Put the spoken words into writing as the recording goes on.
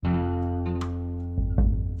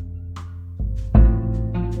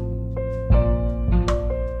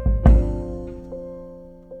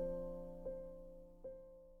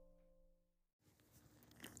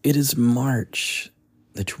It is March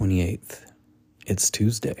the 28th. It's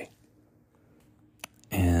Tuesday.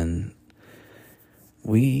 And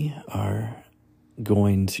we are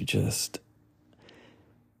going to just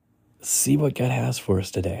see what God has for us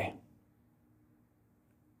today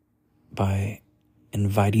by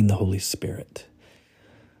inviting the Holy Spirit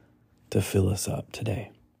to fill us up today.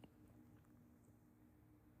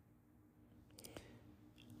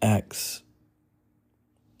 Acts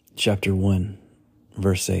chapter 1,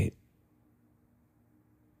 verse 8.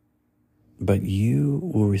 But you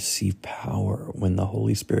will receive power when the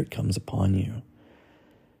Holy Spirit comes upon you,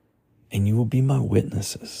 and you will be my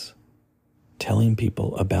witnesses, telling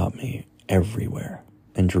people about me everywhere,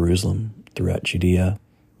 in Jerusalem, throughout Judea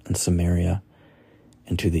and Samaria,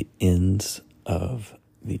 and to the ends of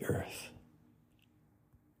the earth.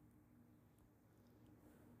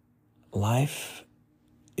 Life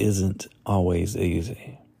isn't always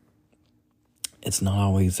easy. It's not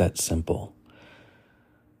always that simple.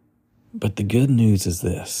 But the good news is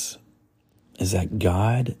this, is that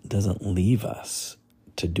God doesn't leave us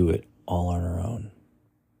to do it all on our own.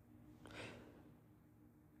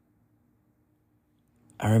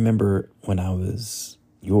 I remember when I was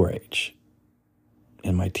your age,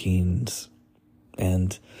 in my teens,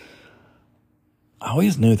 and I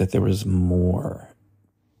always knew that there was more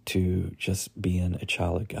to just being a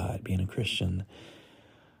child of God, being a Christian,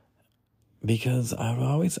 because I would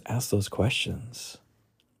always ask those questions.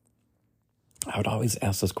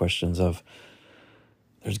 Of,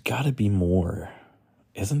 there's got to be more,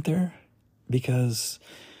 isn't there? Because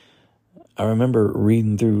I remember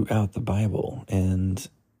reading throughout the Bible, and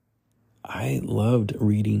I loved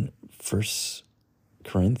reading 1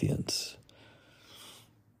 Corinthians.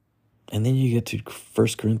 And then you get to 1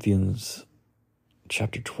 Corinthians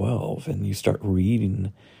chapter 12, and you start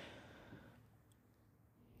reading,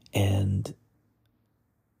 and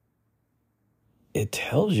it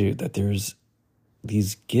tells you that there's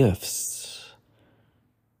these gifts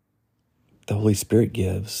the Holy Spirit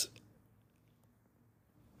gives.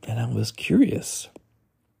 And I was curious,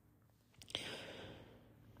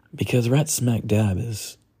 because right smack dab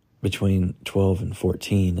is between 12 and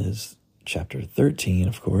 14 is chapter 13,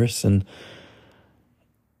 of course, and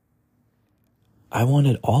I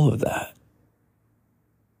wanted all of that.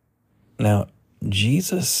 Now,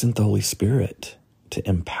 Jesus sent the Holy Spirit to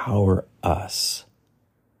empower us,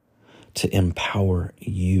 to empower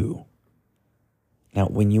you. Now,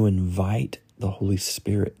 when you invite the Holy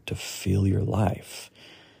Spirit to fill your life,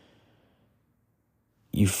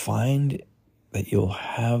 you find that you'll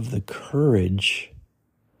have the courage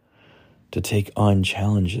to take on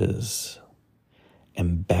challenges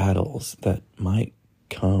and battles that might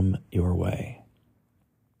come your way.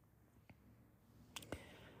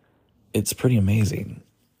 It's pretty amazing,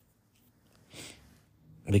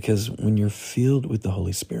 because when you're filled with the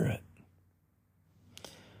Holy Spirit,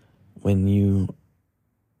 when you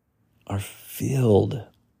are filled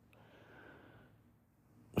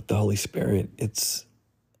with the Holy Spirit, it's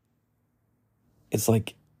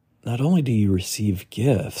like, not only do you receive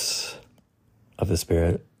gifts of the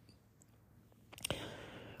Spirit,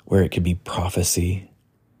 where it could be prophecy,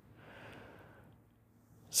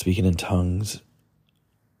 speaking in tongues,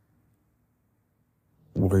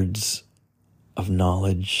 words of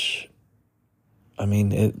knowledge. I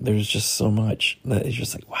mean, there's just so much that is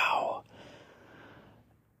just like, wow.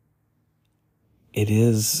 It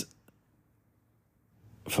is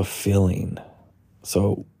fulfilling.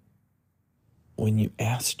 So when you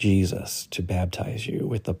ask Jesus to baptize you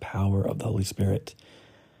with the power of the Holy Spirit,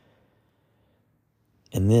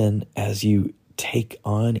 and then as you take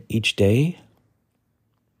on each day,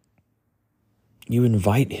 you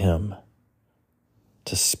invite him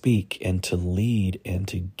to speak and to lead and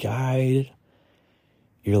to guide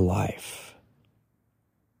your life.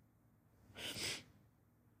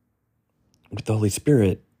 With the Holy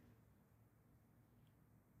Spirit,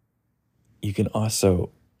 you can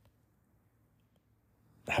also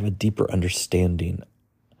have a deeper understanding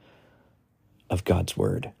of God's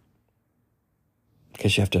Word.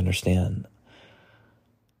 Because you have to understand,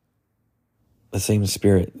 the same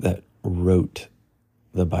Spirit that wrote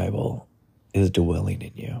the Bible is dwelling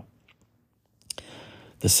in you.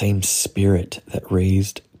 The same Spirit that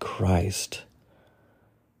raised Christ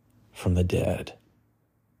from the dead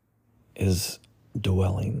is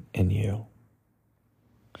dwelling in you.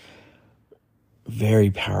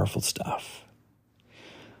 Very powerful stuff.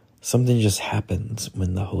 Something just happens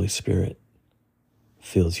when the Holy Spirit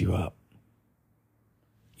fills you up.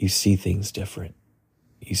 You see things different.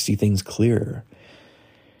 You see things clearer.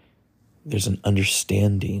 There's an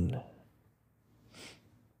understanding.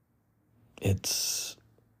 It's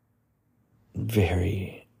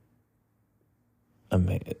very,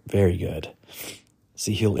 very good.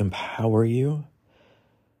 See, he'll empower you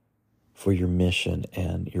for your mission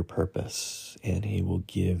and your purpose, and he will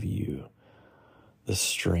give you the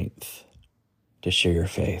strength to share your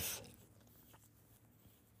faith.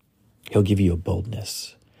 He'll give you a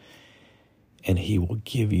boldness, and he will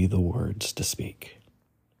give you the words to speak.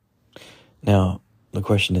 Now, the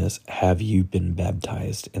question is, have you been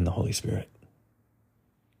baptized in the Holy Spirit?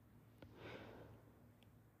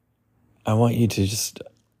 I want you to just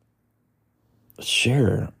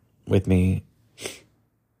share with me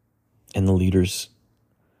and the leaders.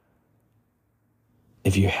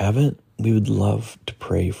 If you haven't, we would love to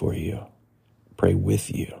pray for you, pray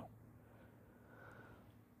with you.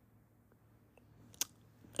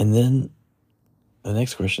 And then the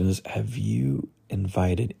next question is, have you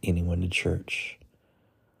invited anyone to church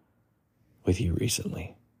with you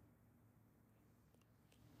recently?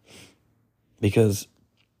 Because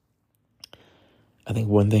I think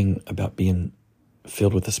one thing about being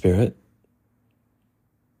filled with the Spirit,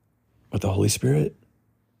 with the Holy Spirit,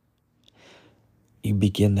 you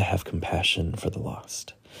begin to have compassion for the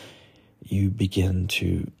lost. You begin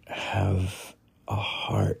to have a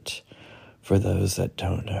heart for those that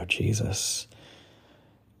don't know Jesus.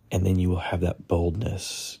 And then you will have that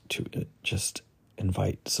boldness to just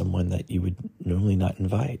invite someone that you would normally not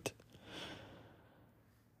invite.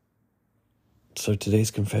 So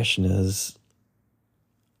today's confession is,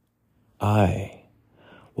 I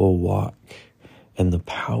will walk in the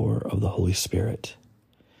power of the Holy Spirit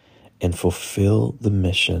and fulfill the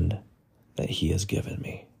mission that he has given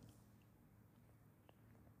me.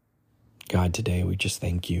 God, today we just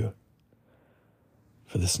thank you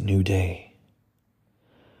for this new day.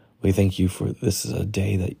 We thank you for this is a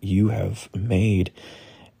day that you have made,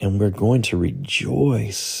 and we're going to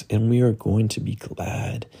rejoice, and we are going to be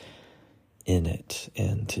glad in it.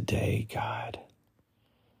 And today, God,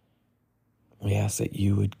 we ask that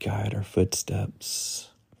you would guide our footsteps.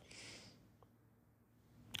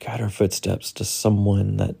 Guide our footsteps to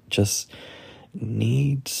someone that just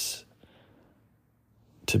needs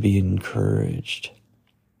to be encouraged,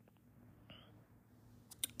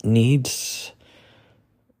 needs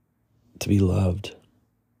to be loved,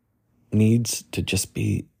 needs to just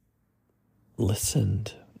be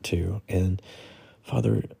listened to. And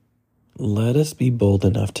Father, let us be bold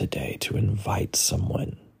enough today to invite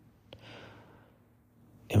someone.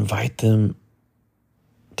 Invite them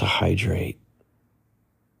to hydrate.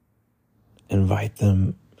 Invite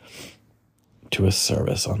them to a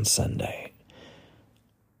service on Sunday.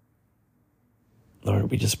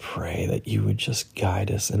 Lord, we just pray that you would just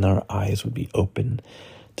guide us and our eyes would be open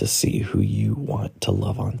to see who you want to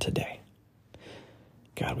love on today.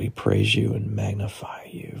 God, we praise you and magnify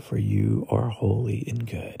you, for you are holy and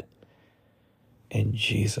good. In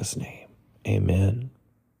Jesus' name, amen.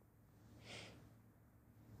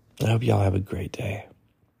 I hope y'all have a great day.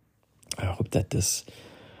 I hope that this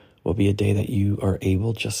will be a day that you are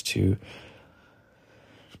able just to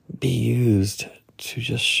be used to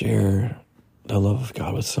just share the love of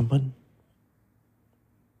God with someone.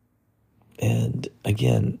 And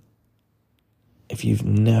again, if you've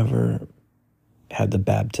never had the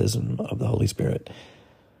baptism of the Holy Spirit,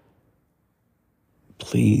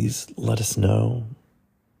 please let us know.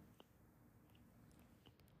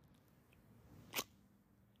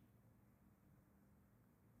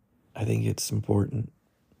 I think it's important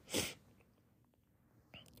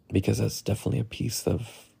because that's definitely a piece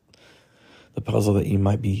of the puzzle that you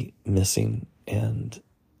might be missing, and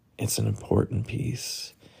it's an important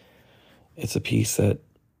piece. It's a piece that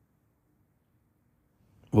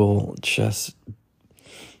will just,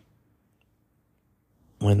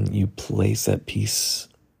 when you place that piece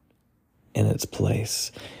in its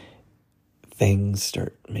place, things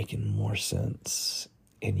start making more sense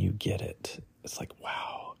and you get it. It's like,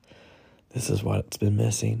 wow, this is what's been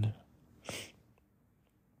missing.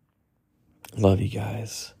 Love you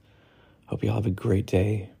guys. Hope you all have a great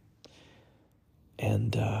day.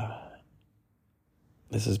 And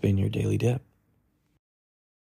this has been your Daily Dip.